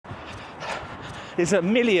There's a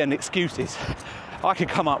million excuses I could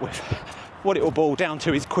come up with. What it will boil down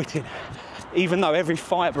to is quitting, even though every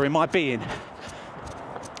fibre in my being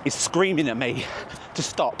is screaming at me to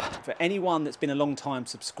stop. For anyone that's been a long time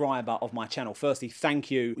subscriber of my channel, firstly,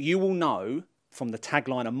 thank you. You will know from the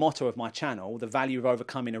tagline and motto of my channel, the value of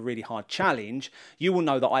overcoming a really hard challenge. You will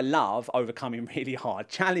know that I love overcoming really hard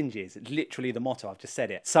challenges. It's literally the motto, I've just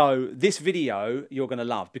said it. So this video you're gonna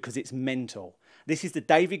love because it's mental. This is the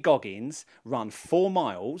David Goggins run 4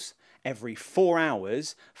 miles every 4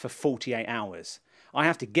 hours for 48 hours. I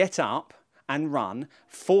have to get up and run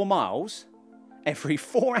 4 miles every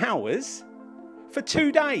 4 hours for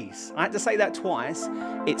 2 days. I had to say that twice.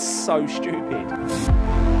 It's so stupid.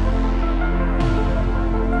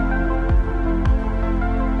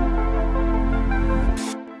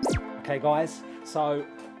 Okay guys, so,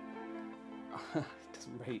 it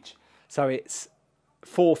doesn't reach. So it's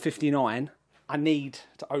 4:59. I need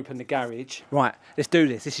to open the garage. Right, let's do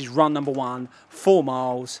this. This is run number 1, 4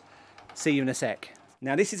 miles. See you in a sec.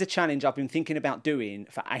 Now this is a challenge I've been thinking about doing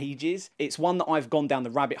for ages. It's one that I've gone down the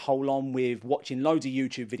rabbit hole on with watching loads of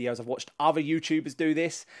YouTube videos. I've watched other YouTubers do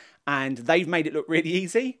this and they've made it look really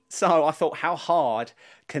easy. So I thought, how hard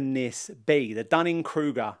can this be? The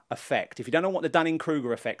Dunning-Kruger effect. If you don't know what the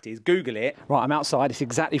Dunning-Kruger effect is, Google it. Right, I'm outside, it's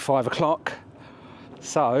exactly 5 o'clock.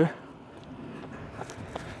 So,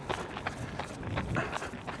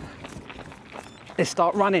 let's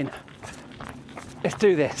start running. Let's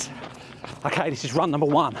do this. Okay, this is run number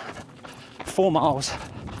 1. 4 miles.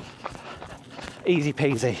 Easy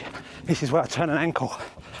peasy. This is where I turn an ankle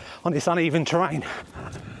on this uneven terrain.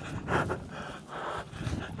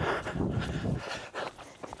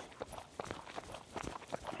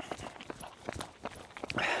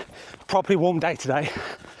 Properly warm day today.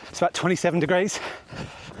 It's about 27 degrees.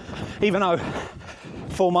 Even though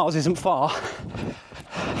 4 miles isn't far,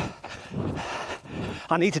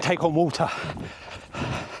 I need to take on water.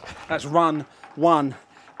 That's run 1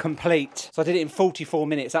 complete. So I did it in 44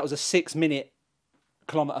 minutes. That was a 6-minute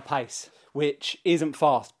kilometre pace, which isn't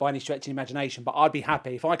fast by any stretch of the imagination, but I'd be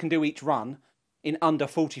happy if I can do each run in under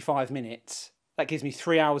 45 minutes. That gives me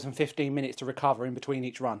 3 hours and 15 minutes to recover in between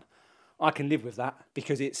each run. I can live with that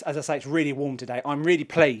because it's, as I say, it's really warm today. I'm really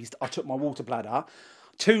pleased I took my water bladder,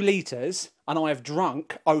 2 litres, and I have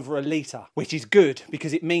drunk over 1 litre, which is good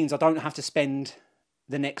because it means I don't have to spend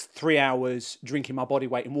the next 3 hours drinking my body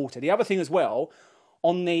weight in water. The other thing as well,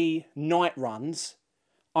 on the night runs,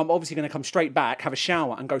 I'm obviously going to come straight back, have a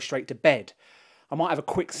shower and go straight to bed. I might have a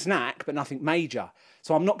quick snack, but nothing major.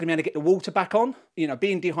 So I'm not going to be able to get the water back on. You know,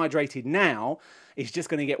 being dehydrated now is just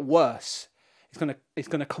going to get worse. It's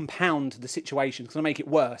going to compound the situation. It's going to make it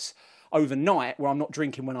worse overnight where I'm not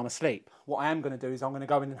drinking when I'm asleep. What I am going to do is I'm going to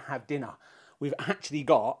go in and have dinner. We've actually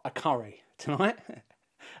got a curry tonight,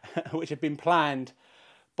 which had been planned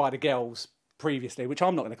by the girls previously, which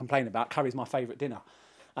I'm not going to complain about. Curry's my favourite dinner.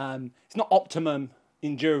 It's not optimum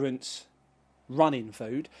endurance running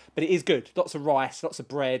food, but it is good. Lots of rice, lots of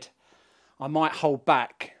bread. I might hold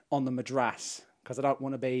back on the madras because I don't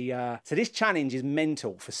want to be... So this challenge is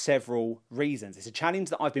mental for several reasons. It's a challenge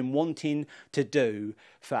that I've been wanting to do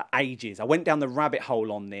for ages. I went down the rabbit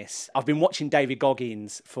hole on this. I've been watching David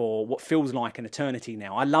Goggins for what feels like an eternity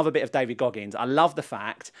now. I love a bit of David Goggins. I love the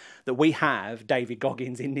fact that we have David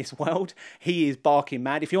Goggins in this world. He is barking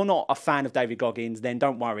mad. If you're not a fan of David Goggins, then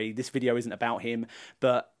don't worry. This video isn't about him.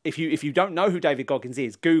 But if you don't know who David Goggins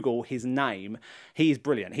is, Google his name. He is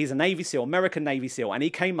brilliant. He's a Navy SEAL, American Navy SEAL, and he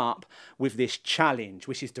came up with this challenge,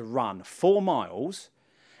 which is to run 4 miles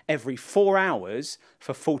every 4 hours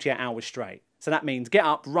for 48 hours straight. So that means get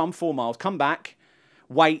up, run 4 miles, come back,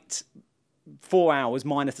 wait 4 hours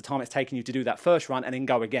minus the time it's taken you to do that first run, and then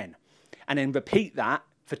go again. And then repeat that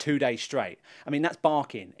for 2 days straight. I mean, that's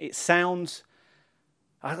barking. It sounds...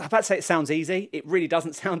 I was about to say it sounds easy. It really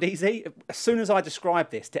doesn't sound easy. As soon as I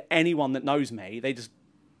describe this to anyone that knows me, they just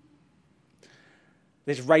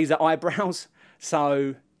raise their eyebrows.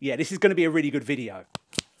 So, yeah, this is going to be a really good video.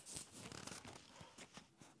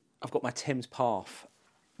 I've got my Thames Path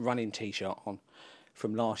running t-shirt on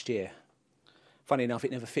from last year. Funny enough,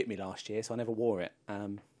 it never fit me last year, so I never wore it.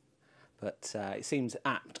 But it seems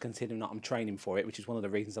apt considering that I'm training for it, which is one of the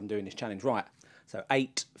reasons I'm doing this challenge. Right, so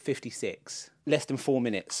 8:56. Less than 4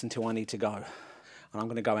 minutes until I need to go. And I'm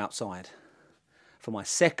going to go outside for my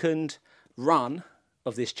second run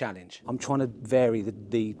of this challenge. I'm trying to vary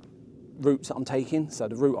the routes that I'm taking. So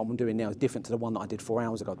the route I'm doing now is different to the one that I did 4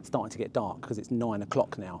 hours ago. It's starting to get dark because it's 9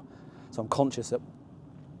 o'clock now. So I'm conscious that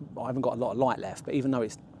I haven't got a lot of light left, but even though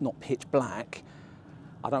it's not pitch black,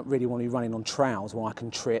 I don't really want to be running on trails where I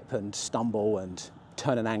can trip and stumble and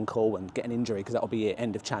turn an ankle and get an injury, because that'll be it,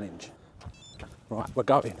 end of challenge. Right, we're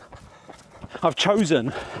going. I've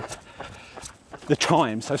chosen the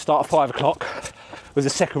time, so start at 5 o'clock, with the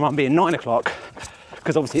second one being 9 o'clock,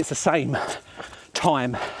 because obviously it's the same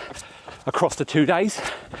time across the 2 days.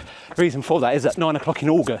 The reason for that is that 9 o'clock in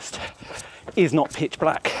August is not pitch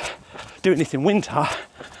black. Doing this in winter,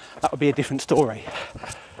 that would be a different story.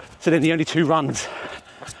 So then the only 2 runs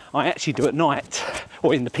I actually do at night,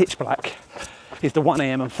 or in the pitch black, is the 1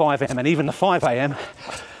 AM and 5 AM, and even the 5 AM,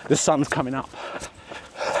 the sun's coming up.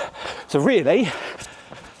 So really,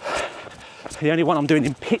 the only one I'm doing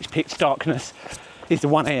in pitch darkness is the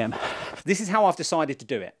 1 AM. This is how I've decided to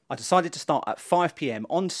do it. I decided to start at 5 PM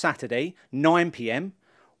on Saturday, 9 PM,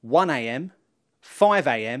 1 AM, 5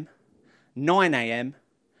 AM, 9 AM,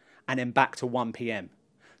 and then back to 1 PM.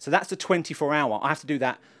 So that's the 24 hour. I have to do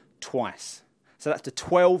that twice. So that's the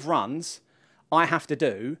 12 runs I have to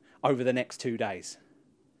do over the next 2 days.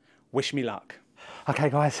 Wish me luck. Okay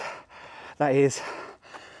guys, that is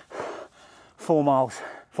 4 miles.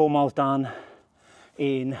 4 miles done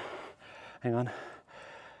in, hang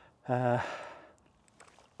on,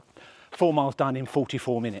 4 miles done in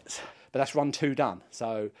 44 minutes. But that's run 2 done.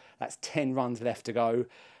 So that's 10 runs left to go,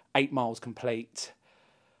 8 miles complete.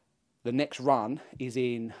 The next run is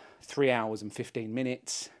in 3 hours and 15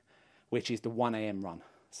 minutes, which is the 1 AM run.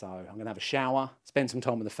 So I'm gonna have a shower, spend some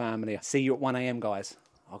time with the family. See you at 1 AM, guys.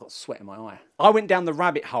 I've got sweat in my eye. I went down the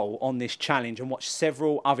rabbit hole on this challenge and watched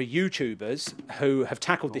several other YouTubers who have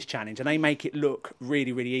tackled this challenge, and they make it look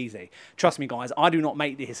really, really easy. Trust me, guys, I do not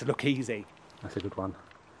make this look easy. That's a good one.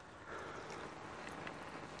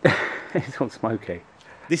 It's gone smoky.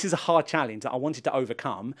 This is a hard challenge that I wanted to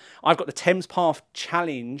overcome. I've got the Thames Path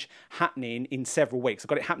Challenge happening in several weeks. I've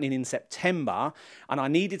got it happening in September, and I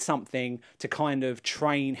needed something to kind of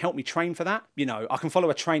help me train for that. You know, I can follow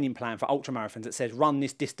a training plan for ultramarathons that says run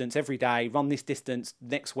this distance every day, run this distance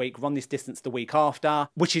next week, run this distance the week after,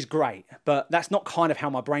 which is great. But that's not kind of how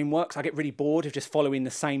my brain works. I get really bored of just following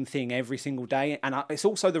the same thing every single day. And it's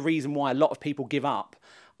also the reason why a lot of people give up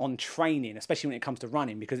on training, especially when it comes to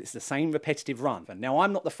running, because it's the same repetitive run. Now,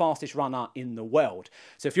 I'm not the fastest runner in the world.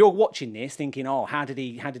 So if you're watching this thinking, oh, how did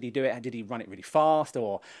he do it? How did he run it really fast?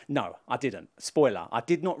 Or no, I didn't. Spoiler, I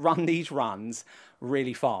did not run these runs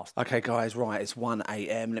really fast. Okay, guys, right, it's 1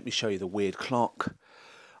 AM. Let me show you the weird clock.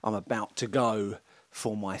 I'm about to go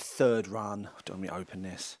for my 3rd run. Let me open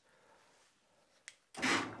this.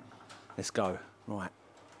 Let's go. Right.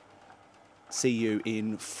 See you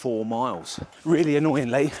in 4 miles. Really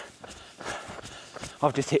annoyingly,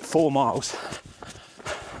 I've just hit 4 miles.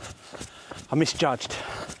 I misjudged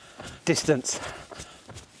distance,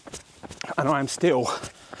 and I am still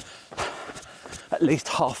at least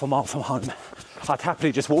half a mile from home. I'd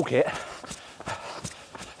happily just walk it,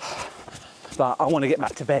 but I want to get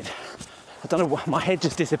back to bed. I don't know why, my head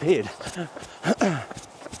just disappeared.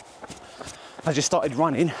 I just started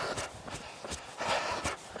running,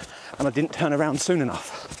 and I didn't turn around soon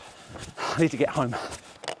enough. I need to get home.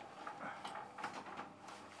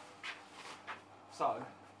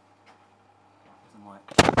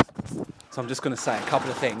 So I'm just going to say a couple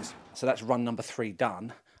of things. So that's run number 3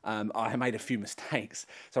 done. I made a few mistakes.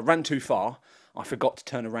 So I ran too far. I forgot to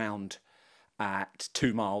turn around at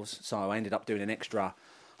 2 miles, so I ended up doing an extra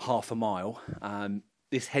half a mile.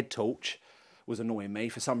 This head torch was annoying me.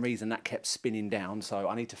 For some reason that kept spinning down, so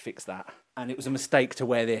I need to fix that. And it was a mistake to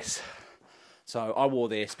wear this. So I wore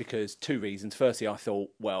this because 2 reasons. Firstly, I thought,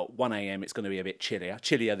 well, 1 AM it's going to be a bit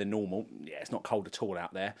chillier than normal. Yeah, it's not cold at all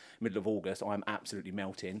out there. Middle of August, I'm absolutely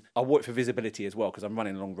melting. I wore it for visibility as well because I'm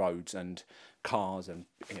running along roads and cars, and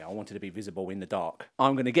I wanted to be visible in the dark.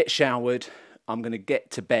 I'm going to get showered. I'm going to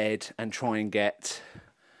get to bed and try and get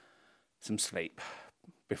some sleep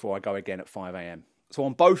before I go again at 5 AM. So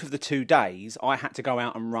on both of the 2 days, I had to go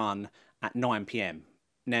out and run at 9 PM.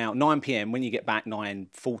 Now, 9 PM, when you get back,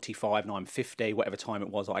 9:45, 9:50, whatever time it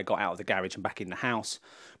was, I got out of the garage and back in the house.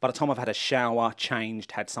 By the time I've had a shower,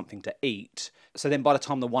 changed, had something to eat. So then by the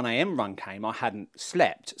time the 1 AM run came, I hadn't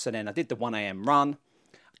slept. So then I did the 1 AM run,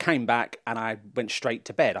 came back, and I went straight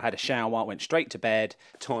to bed. I had a shower, went straight to bed.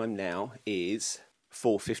 Time now is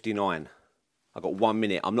 4:59. I've got 1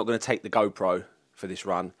 minute. I'm not going to take the GoPro for this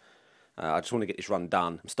run. I just want to get this run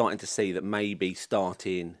done. I'm starting to see that maybe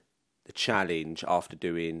starting the challenge after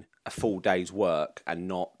doing a full day's work and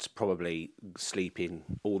not probably sleeping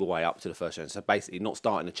all the way up to the first challenge. So basically not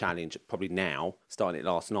starting the challenge probably now, starting it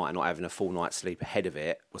last night and not having a full night's sleep ahead of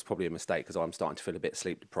it was probably a mistake, because I'm starting to feel a bit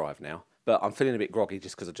sleep deprived now. But I'm feeling a bit groggy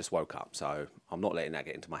just because I just woke up, so I'm not letting that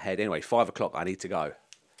get into my head. Anyway, 5 o'clock, I need to go.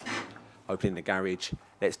 Opening the garage.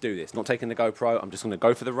 Let's do this. Not taking the GoPro. I'm just going to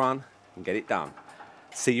go for the run and get it done.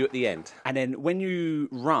 See you at the end. And then when you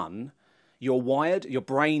run, you're wired, your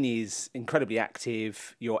brain is incredibly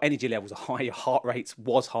active, your energy levels are high, your heart rate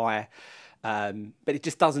was high, but it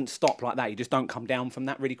just doesn't stop like that. You just don't come down from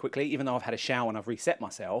that really quickly. Even though I've had a shower and I've reset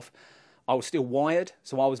myself, I was still wired,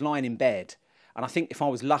 so I was lying in bed. And I think if I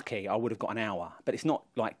was lucky, I would have got an hour. But it's not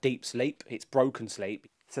like deep sleep, it's broken sleep.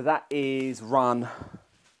 So that is run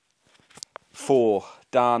 4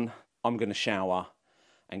 done. I'm going to shower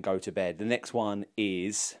and go to bed. The next one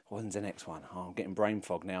is, when's the next one? Oh, I'm getting brain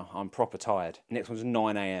fog now. I'm proper tired. Next one's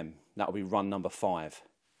 9 AM. That'll be run number 5.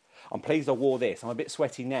 I'm pleased I wore this. I'm a bit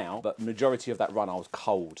sweaty now, but the majority of that run I was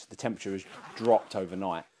cold. The temperature has dropped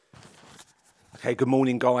overnight. Okay, good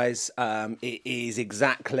morning, guys. It is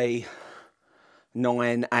exactly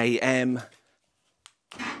 9 AM.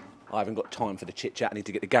 I haven't got time for the chit chat. I need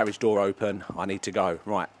to get the garage door open. I need to go.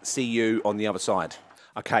 Right, see you on the other side.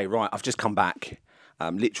 Okay, right, I've just come back.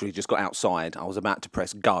 Literally just got outside. I was about to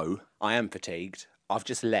press go. I am fatigued. I've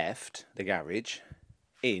just left the garage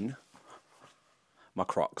in my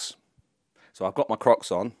Crocs. So I've got my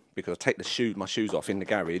Crocs on because I take my shoes off in the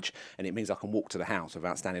garage, and it means I can walk to the house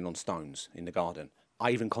without standing on stones in the garden. I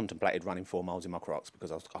even contemplated running 4 miles in my Crocs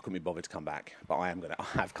because I couldn't be bothered to come back. But I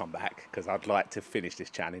have come back because I'd like to finish this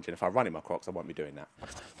challenge. And if I run in my Crocs, I won't be doing that.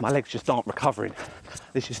 My legs just aren't recovering.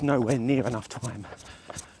 There's just nowhere near enough time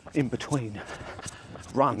in between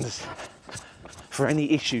runs for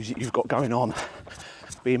any issues that you've got going on.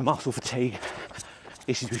 Being muscle fatigue,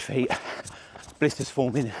 issues with feet, blisters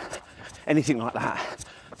forming, anything like that.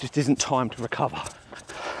 Just isn't time to recover.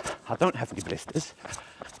 I don't have any blisters.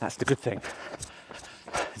 That's the good thing.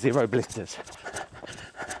 0 blisters.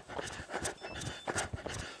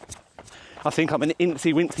 I think I'm an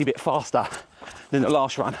incy-wincy bit faster than the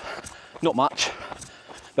last run. Not much,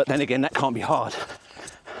 but then again, that can't be hard.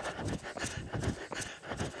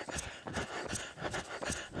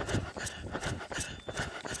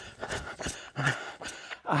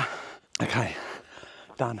 Okay,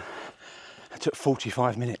 done. It took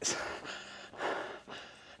 45 minutes.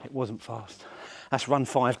 It wasn't fast. That's run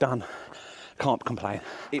 5 done. Can't complain.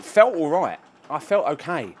 It felt all right. I felt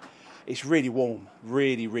okay. It's really warm,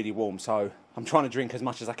 really, really warm. So I'm trying to drink as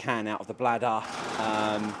much as I can out of the bladder.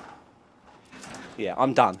 Yeah,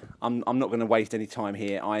 I'm done. I'm not going to waste any time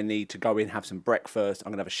here. I need to go in, have some breakfast.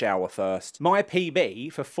 I'm going to have a shower first. My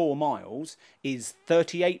PB for 4 miles is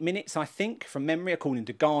 38 minutes, I think, from memory, according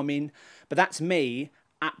to Garmin. But that's me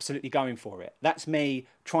absolutely going for it. That's me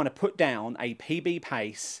trying to put down a PB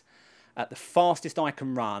pace at the fastest I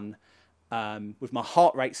can run, with my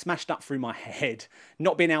heart rate smashed up through my head,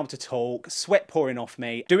 not being able to talk, sweat pouring off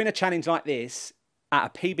me. Doing a challenge like this at a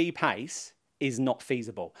PB pace is not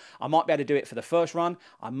feasible. I might be able to do it for the first run.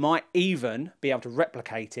 I might even be able to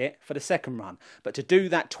replicate it for the second run. But to do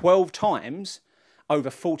that 12 times over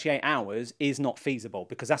 48 hours is not feasible,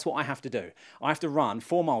 because that's what I have to do. I have to run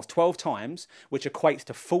 4 miles 12 times, which equates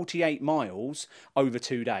to 48 miles over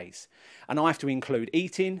 2 days. And I have to include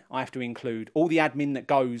eating, I have to include all the admin that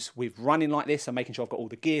goes with running like this, and making sure I've got all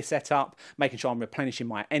the gear set up, making sure I'm replenishing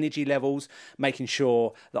my energy levels, making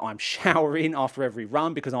sure that I'm showering after every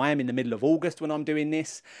run, because I am in the middle of August when I'm doing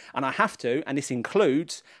this. And I have to, and this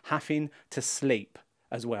includes having to sleep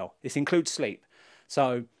as well. This includes sleep.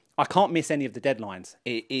 So I can't miss any of the deadlines.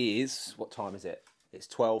 It is, what time is it? It's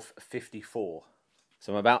 12:54.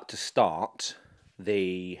 So I'm about to start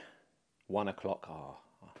the 1 o'clock. Oh,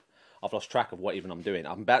 I've lost track of what even I'm doing.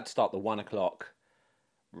 I'm about to start the 1 o'clock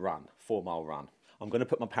run, 4 mile run. I'm going to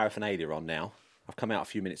put my paraphernalia on now. I've come out a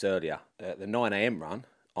few minutes earlier. The 9 AM run,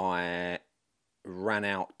 I ran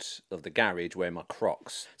out of the garage wearing my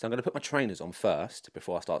Crocs. So I'm going to put my trainers on first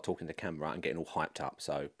before I start talking to camera and getting all hyped up.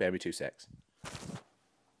 So bear me 2 secs.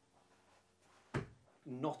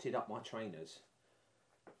 Knotted up my trainers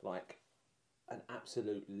like an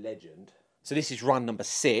absolute legend. So this is run number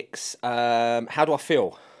 6. How do I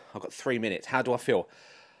feel? I've got 3 minutes. How do I feel?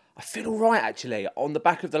 I feel all right, actually. On the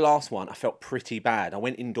back of the last one, I felt pretty bad. I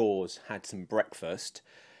went indoors, had some breakfast,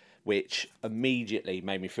 which immediately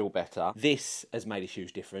made me feel better. This has made a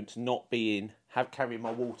huge difference. Carrying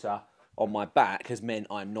my water on my back has meant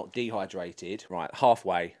I'm not dehydrated. Right,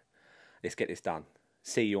 halfway. Let's get this done.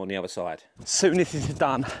 See you on the other side. As soon as this is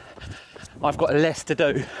done, I've got less to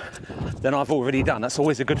do than I've already done. That's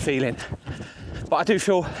always a good feeling. But I do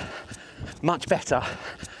feel much better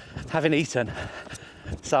having eaten.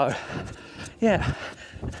 So, yeah.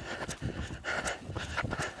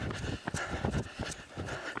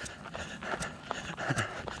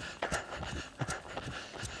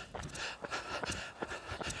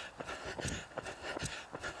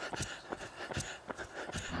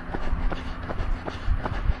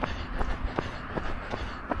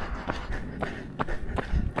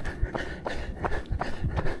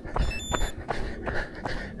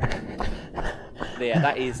 there,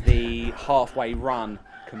 that is the halfway run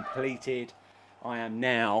completed. I am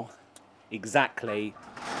now exactly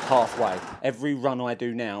halfway. Every run I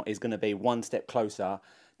do now is going to be one step closer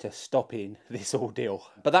to stopping this ordeal.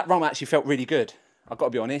 But that run actually felt really good. I've got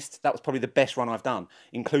to be honest, that was probably the best run I've done,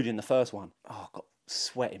 including the first one. Oh, I've got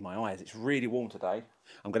sweat in my eyes. It's really warm today.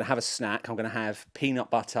 I'm going to have a snack. I'm going to have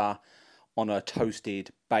peanut butter on a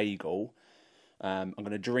toasted bagel. I'm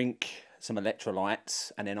going to drink some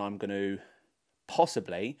electrolytes, and then I'm going to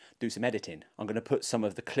possibly do some editing. I'm going to put some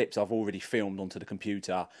of the clips I've already filmed onto the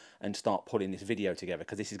computer and start putting this video together,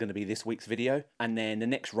 because this is going to be this week's video. And then the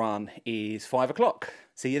next run is 5 o'clock.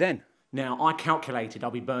 See you then. Now, I calculated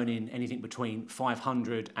I'll be burning anything between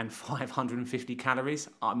 500 and 550 calories.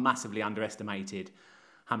 I massively underestimated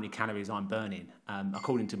how many calories I'm burning.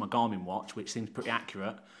 According to my Garmin watch, which seems pretty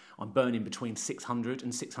accurate, I'm burning between 600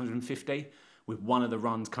 and 650, with one of the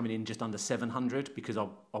runs coming in just under 700 because I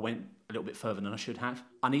went a little bit further than I should have.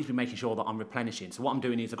 I need to be making sure that I'm replenishing. So what I'm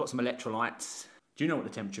doing is I've got some electrolytes. Do you know what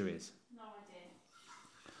the temperature is? No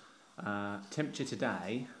idea. Temperature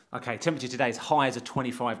today... Okay, temperature today is high as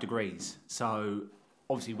 25 degrees. So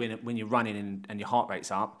obviously when you're running and your heart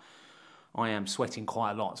rate's up, I am sweating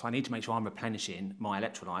quite a lot. So I need to make sure I'm replenishing my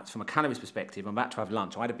electrolytes. From a calories perspective, I'm about to have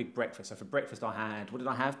lunch. I had a big breakfast. So for breakfast I had, what did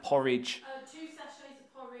I have? Porridge. 2 sachets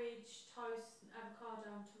of porridge, toast, avocado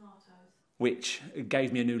and tomatoes. Which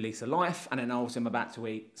gave me a new lease of life. And then also I'm about to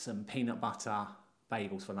eat some peanut butter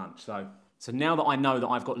bagels for lunch. So now that I know that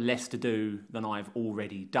I've got less to do than I've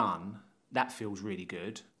already done, that feels really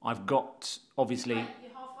good. I've got, obviously... Wait,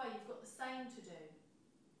 you're halfway, you've got the same to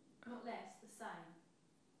do. Not less, the same.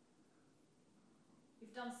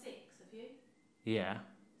 You've done 6, have you? Yeah.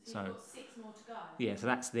 So you've got 6 more to go. Yeah, so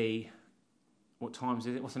that's the... What times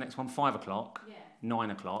is it? What's the next one? 5 o'clock, yeah.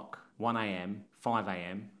 9 o'clock, 1 a.m, 5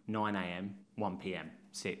 a.m, 9 a.m, 1 p.m,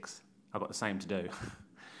 6. I've got the same to do.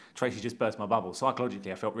 Tracy just burst my bubble.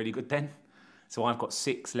 Psychologically, I felt really good then. So I've got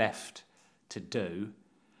 6 left to do.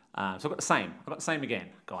 So I've got the same. I've got the same again,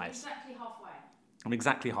 guys. Exactly halfway. I'm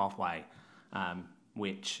exactly halfway,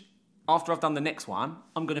 which after I've done the next one,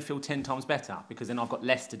 I'm going to feel 10 times better, because then I've got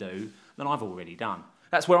less to do than I've already done.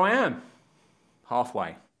 That's where I am,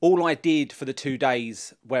 halfway. All I did for the 2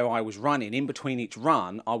 days where I was running, in between each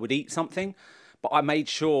run, I would eat something, but I made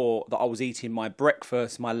sure that I was eating my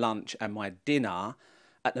breakfast, my lunch and my dinner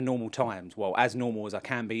at the normal times. Well, as normal as I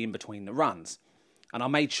can be in between the runs. And I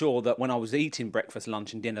made sure that when I was eating breakfast,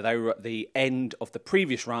 lunch and dinner, they were at the end of the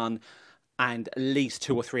previous run and at least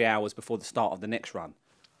 2 or 3 hours before the start of the next run.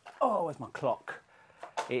 Oh, where's my clock?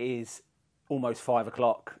 It is almost 5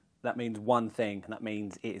 o'clock. That means one thing, and that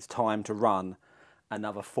means it is time to run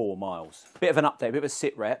another 4 miles. Bit of an update, bit of a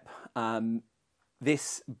sit rep.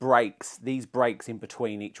 These breaks in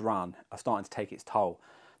between each run are starting to take its toll.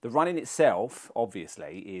 The running itself,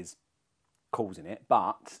 obviously, is causing it,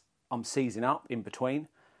 but I'm seizing up in between.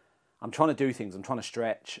 I'm trying to do things, I'm trying to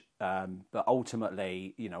stretch, but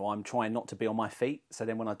ultimately, you know, I'm trying not to be on my feet. So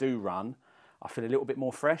then when I do run, I feel a little bit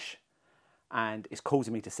more fresh, and it's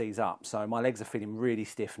causing me to seize up. So my legs are feeling really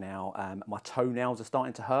stiff now. My toenails are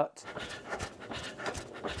starting to hurt.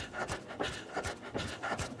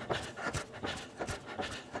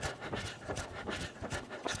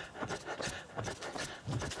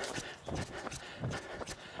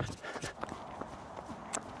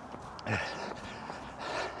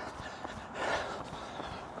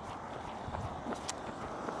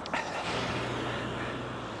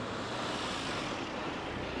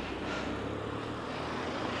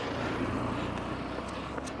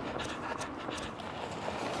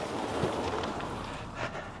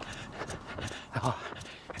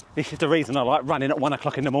 This is the reason I like running at 1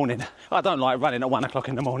 o'clock in the morning. I don't like running at 1 o'clock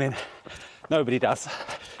in the morning. Nobody does.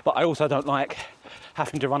 But I also don't like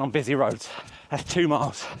having to run on busy roads. That's 2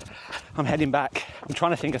 miles. I'm heading back. I'm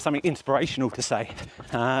trying to think of something inspirational to say.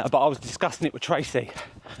 But I was discussing it with Tracy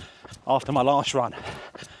after my last run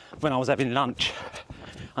when I was having lunch.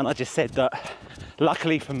 And I just said that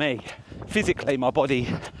luckily for me, physically my body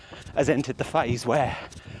has entered the phase where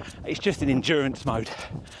it's just in endurance mode.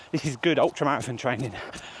 This is good ultramarathon training,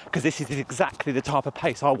 because this is exactly the type of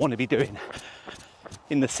pace I want to be doing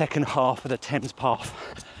in the second half of the Thames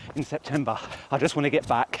Path in September. I just want to get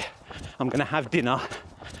back. I'm going to have dinner,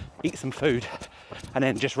 eat some food, and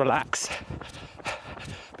then just relax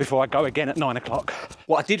before I go again at 9 o'clock.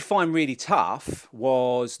 What I did find really tough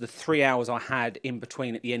was the 3 hours I had in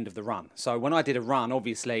between at the end of the run. So when I did a run,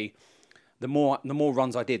 obviously, the more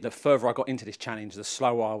runs I did, the further I got into this challenge, the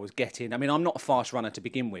slower I was getting. I mean, I'm not a fast runner to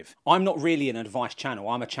begin with. I'm not really an advice channel.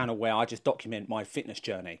 I'm a channel where I just document my fitness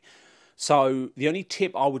journey. So the only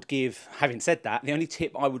tip I would give, having said that, the only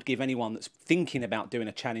tip I would give anyone that's thinking about doing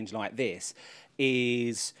a challenge like this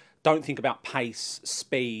is don't think about pace,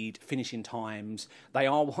 speed, finishing times. They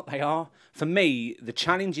are what they are. For me, the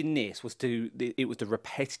challenge in this was the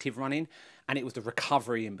repetitive running and it was the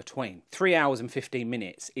recovery in between. 3 hours and 15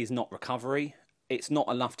 minutes is not recovery. It's not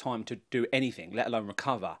enough time to do anything, let alone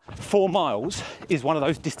recover. 4 miles is one of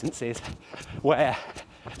those distances where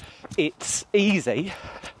it's easy.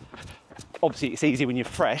 Obviously, it's easy when you're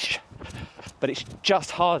fresh, but it's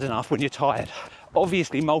just hard enough when you're tired.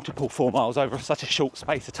 Obviously, multiple 4 miles over such a short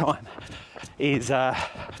space of time is an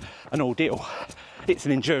ordeal. It's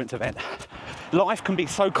an endurance event. Life can be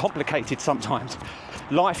so complicated sometimes.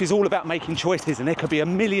 Life is all about making choices, and there could be a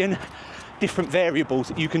million different variables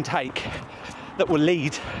that you can take that will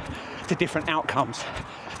lead to different outcomes.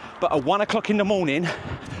 But at 1 o'clock in the morning,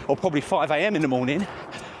 or probably 5 a.m. in the morning,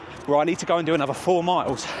 where I need to go and do another 4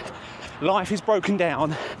 miles, life is broken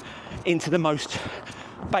down into the most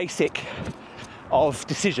basic of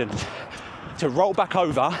decisions: to roll back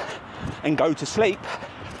over and go to sleep,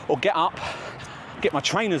 or get up, get my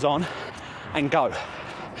trainers on and go.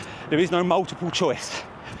 There is no multiple choice.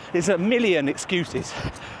 There's a million excuses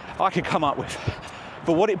I could come up with,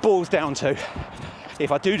 but what it boils down to,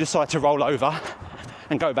 if I do decide to roll over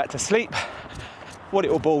and go back to sleep, what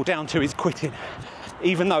it will boil down to is quitting,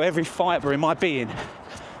 even though every fibre in my being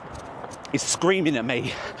is screaming at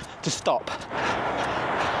me to stop.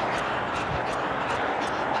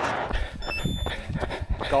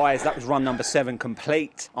 Guys, that was run number 7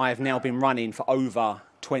 complete. I have now been running for over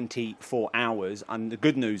 24 hours, and the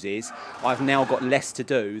good news is I've now got less to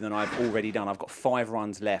do than I've already done. I've got 5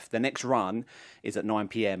 runs left. The next run is at 9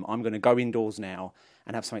 p.m. I'm going to go indoors now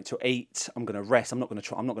and have something to eat. I'm going to rest. I'm not going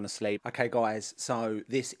to sleep. Okay, guys, so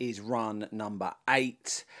this is run number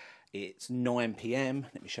 8. It's 9 p.m.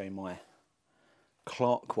 Let me show you my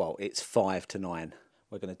clock. Well, it's 5 to 9.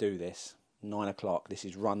 We're going to do this. 9 o'clock. This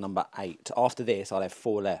is run number 8. After this, I'll have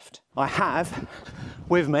 4 left. I have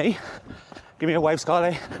with me, give me a wave,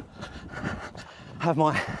 Skyly, have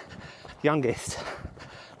my youngest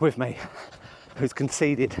with me, who's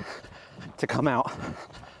conceded to come out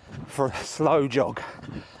for a slow jog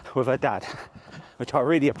with her dad, which I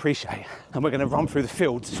really appreciate. And we're going to run through the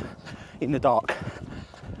fields in the dark.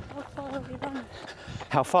 How far have you run?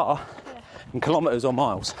 How far? Yeah. In kilometres or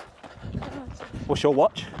miles? What's your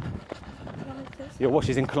watch? Your watch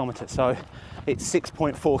is in kilometres, so it's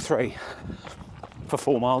 6.43 for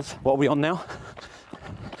 4 miles. What are we on now?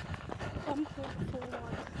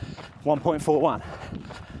 1.41.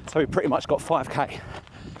 So we pretty much got 5k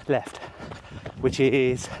left, which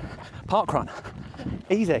is parkrun.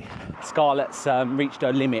 Easy. Scarlett's reached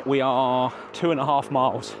her limit. We are 2.5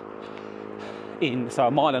 miles in, so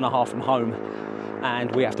 1.5 miles from home,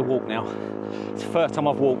 and we have to walk now. It's the first time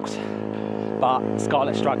I've walked, but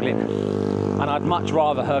Scarlett's struggling, and I'd much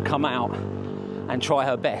rather her come out and try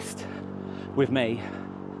her best with me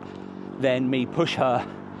than me push her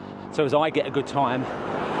so as I get a good time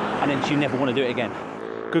and then she never want to do it again.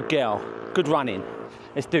 Good girl, good running.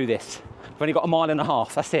 Let's do this. I've only got 1.5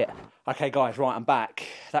 miles, that's it. Okay guys, right, I'm back.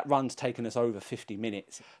 That run's taken us over 50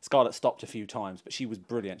 minutes. Scarlett stopped a few times, but she was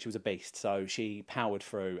brilliant. She was a beast, so she powered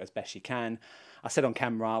through as best she can. I said on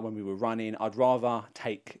camera when we were running, I'd rather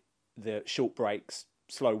take the short breaks,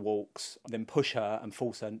 slow walks, than push her and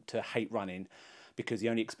force her to hate running, because the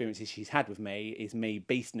only experiences she's had with me is me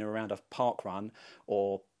beasting her around a park run,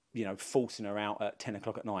 or, you know, forcing her out at 10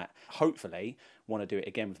 o'clock at night. Hopefully want to do it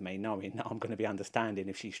again with me, knowing that I'm going to be understanding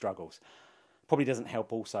if she struggles. Probably doesn't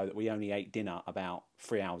help also that we only ate dinner about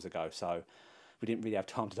 3 hours ago, so we didn't really have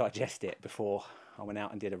time to digest it before I went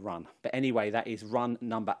out and did a run. But anyway, that is run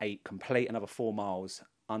number 8 complete, another 4 miles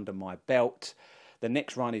under my belt. The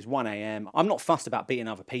next run is 1 a.m. I'm not fussed about beating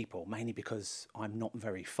other people, mainly because I'm not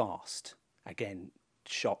very fast. Again,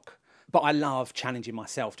 shock. But I love challenging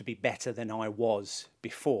myself to be better than I was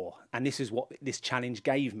before. And this is what this challenge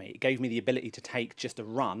gave me. It gave me the ability to take just a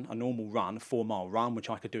run, a normal run, a 4 mile run, which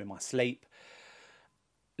I could do in my sleep,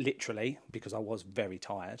 literally, because I was very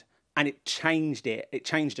tired. And it changed it. It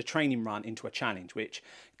changed a training run into a challenge, which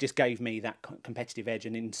just gave me that competitive edge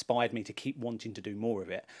and inspired me to keep wanting to do more of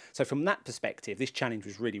it. So from that perspective, this challenge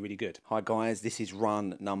was really, really good. Hi guys, this is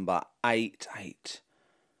run number 8,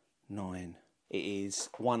 9. It is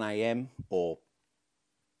 1 a.m. or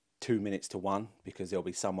 2 minutes to 1, because there'll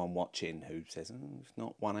be someone watching who says, it's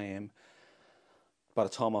not 1 a.m. By the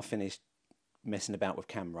time I finished messing about with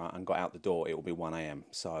camera and got out the door, it will be 1 a.m.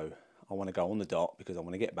 So I want to go on the dot because I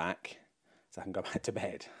want to get back so I can go back to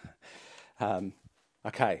bed.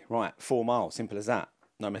 Okay, right, 4 miles, simple as that.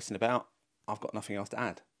 No messing about. I've got nothing else to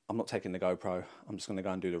add. I'm not taking the GoPro. I'm just going to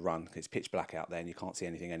go and do the run. It's pitch black out there and you can't see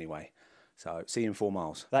anything anyway. So see you in 4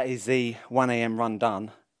 miles. That is the 1 AM run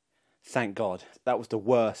done. Thank God. That was the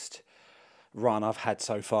worst run I've had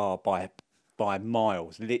so far by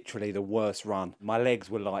miles. Literally the worst run. My legs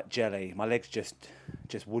were like jelly. My legs just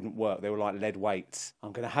wouldn't work. They were like lead weights.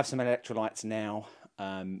 I'm going to have some electrolytes now,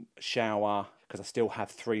 shower, because I still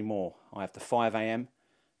have 3 more. I have the 5 AM,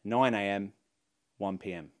 9 AM, 1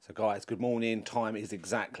 PM. So guys, good morning. Time is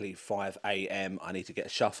exactly 5 AM. I need to get a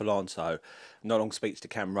shuffle on, so no long speech to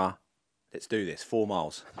camera. Let's do this, 4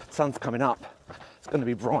 miles. Sun's coming up. It's going to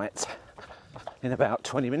be bright in about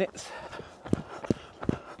 20 minutes.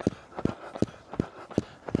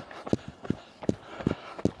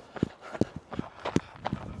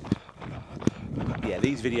 Yeah,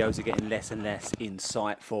 these videos are getting less and less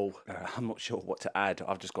insightful. I'm not sure what to add.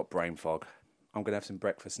 I've just got brain fog. I'm going to have some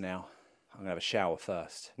breakfast now. I'm going to have a shower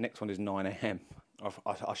first. Next one is 9 AM.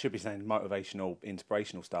 I should be saying motivational,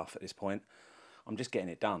 inspirational stuff at this point. I'm just getting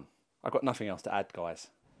it done. I've got nothing else to add, guys.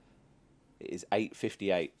 It is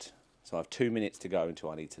 8:58, so I have 2 minutes to go until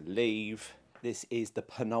I need to leave. This is the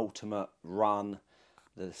penultimate run,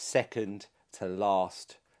 the second to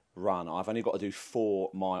last run. I've only got to do 4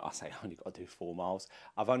 miles. I say only got to do 4 miles.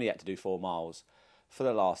 I've only had to do 4 miles for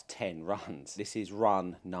the last 10 runs. This is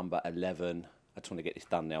run number 11. I just want to get this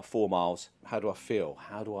done now. 4 miles. How do I feel?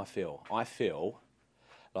 How do I feel? I feel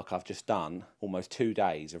like I've just done almost 2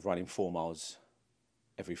 days of running 4 miles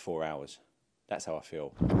every 4 hours. That's how I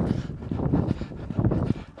feel.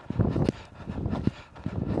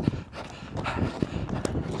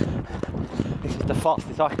 This is the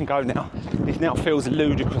fastest I can go now. This now feels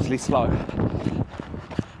ludicrously slow.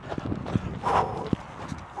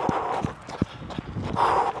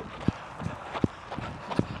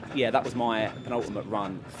 Yeah, that was my penultimate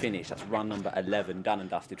run finished. That's run number 11, done and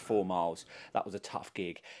dusted, 4 miles. That was a tough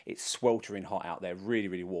gig. It's sweltering hot out there, really,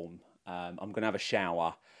 really warm. I'm going to have a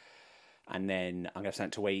shower and then I'm going to have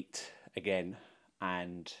something to eat again,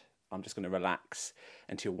 and I'm just going to relax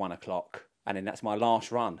until 1 o'clock, and then that's my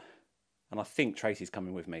last run. And I think Tracy's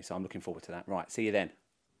coming with me, so I'm looking forward to that. Right, see you then.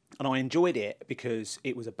 And I enjoyed it because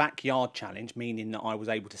it was a backyard challenge, meaning that I was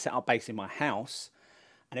able to set up base in my house,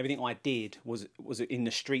 and everything I did was in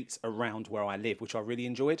the streets around where I live, which I really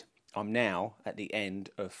enjoyed. I'm now at the end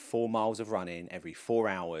of 4 miles of running every 4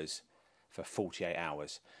 hours for 48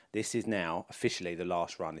 hours. This is now officially the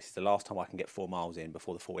last run. This is the last time I can get 4 miles in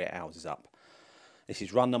before the 48 hours is up. This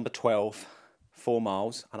is run number 12, 4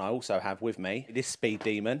 miles, and I also have with me this speed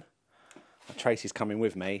demon. Tracy's coming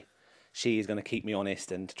with me. She is going to keep me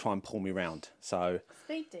honest and try and pull me round. So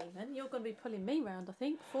Speed demon, you're going to be pulling me round, I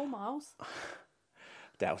think. 4 miles.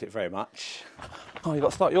 Doubt it very much. Oh, you've got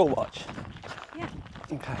to start your watch? Yeah.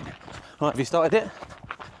 Okay. Right, have you started it?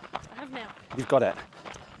 I have now. You've got it.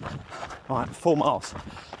 Right, 4 miles.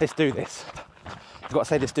 Let's do this. You've got to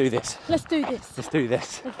say, let's do this. Let's do this. Let's do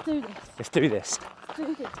this. Let's do this. Let's do this. Let's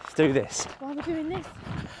do this. Let's do this. Why are we doing this?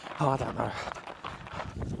 Oh, I don't know.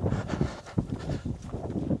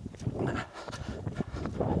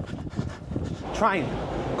 Train,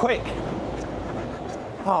 quick.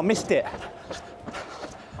 Oh, I missed it.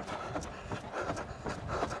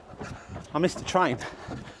 I missed the train.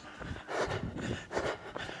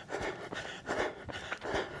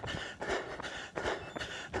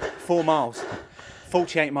 Four miles,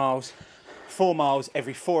 48 miles, 4 miles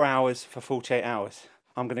every 4 hours for 48 hours.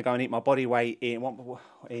 I'm going to go and eat my body weight in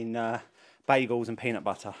bagels and peanut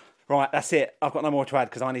butter. Right, that's it. I've got no more to add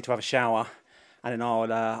because I need to have a shower, and then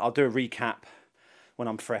I'll do a recap when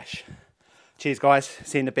I'm fresh. Cheers, guys.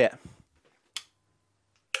 See you in a bit.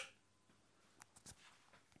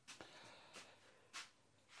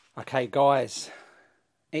 Okay, guys.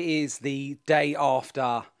 It is the day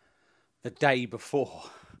after the day before.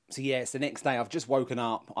 So yeah, it's the next day. I've just woken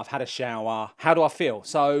up. I've had a shower. How do I feel?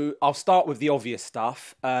 So I'll start with the obvious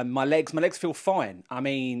stuff. My legs feel fine. I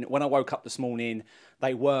mean, when I woke up this morning,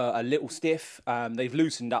 they were a little stiff. They've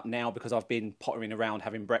loosened up now because I've been pottering around,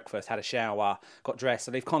 having breakfast, had a shower, got dressed.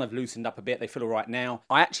 So they've kind of loosened up a bit. They feel all right now.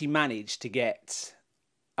 I actually managed to get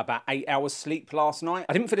about 8 hours sleep last night.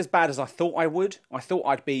 I didn't feel as bad as I thought I would. I thought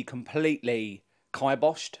I'd be completely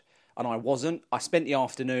kiboshed, and I wasn't. I spent the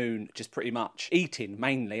afternoon just pretty much eating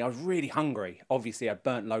mainly. I was really hungry. Obviously, I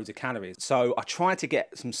burnt loads of calories. So I tried to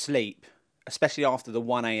get some sleep, especially after the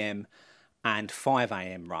 1 AM and 5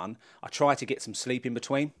 AM run. I tried to get some sleep in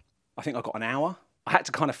between. I think I got an hour. I had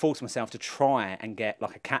to kind of force myself to try and get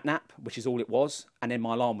like a cat nap, which is all it was. And then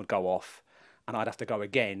my alarm would go off and I'd have to go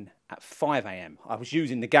again at 5 AM. I was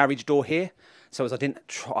using the garage door here. So as I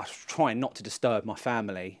was trying not to disturb my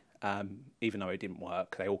family even though it didn't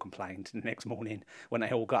work. They all complained the next morning when they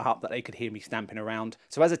all got up that they could hear me stamping around.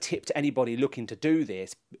 So as a tip to anybody looking to do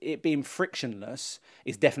this, it being frictionless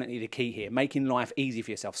is definitely the key here, making life easy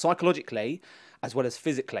for yourself, psychologically as well as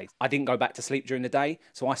physically. I didn't go back to sleep during the day,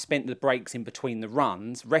 so I spent the breaks in between the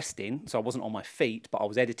runs resting, so I wasn't on my feet, but I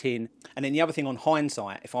was editing. And then the other thing, on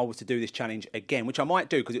hindsight, if I was to do this challenge again, which I might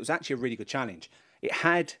do because it was actually a really good challenge, it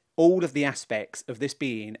had all of the aspects of this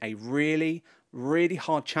being a really, really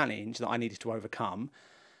hard challenge that I needed to overcome.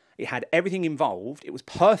 It had everything involved. It was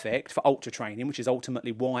perfect for ultra training, which is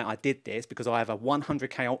ultimately why I did this, because I have a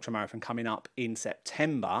 100k ultra marathon coming up in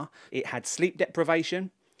September. It had sleep deprivation.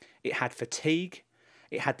 It had fatigue.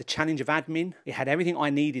 It had the challenge of admin. It had everything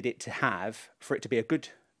I needed it to have for it to be a good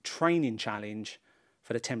training challenge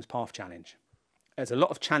for the Thames Path Challenge. There's a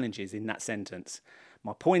lot of challenges in that sentence.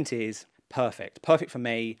 My point is, perfect. Perfect for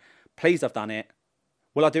me. Pleased I've done it.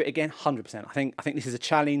 Will I do it again? 100%. I think this is a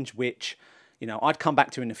challenge which, you know, I'd come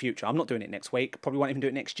back to in the future. I'm not doing it next week. Probably won't even do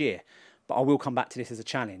it next year. But I will come back to this as a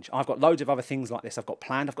challenge. I've got loads of other things like this I've got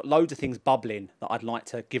planned. I've got loads of things bubbling that I'd like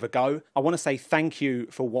to give a go. I want to say thank you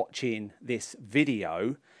for watching this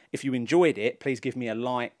video. If you enjoyed it, please give me a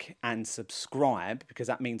like and subscribe, because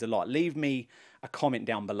that means a lot. Leave me a comment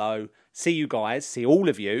down below. See you guys, see all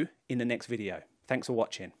of you in the next video. Thanks for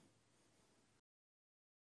watching.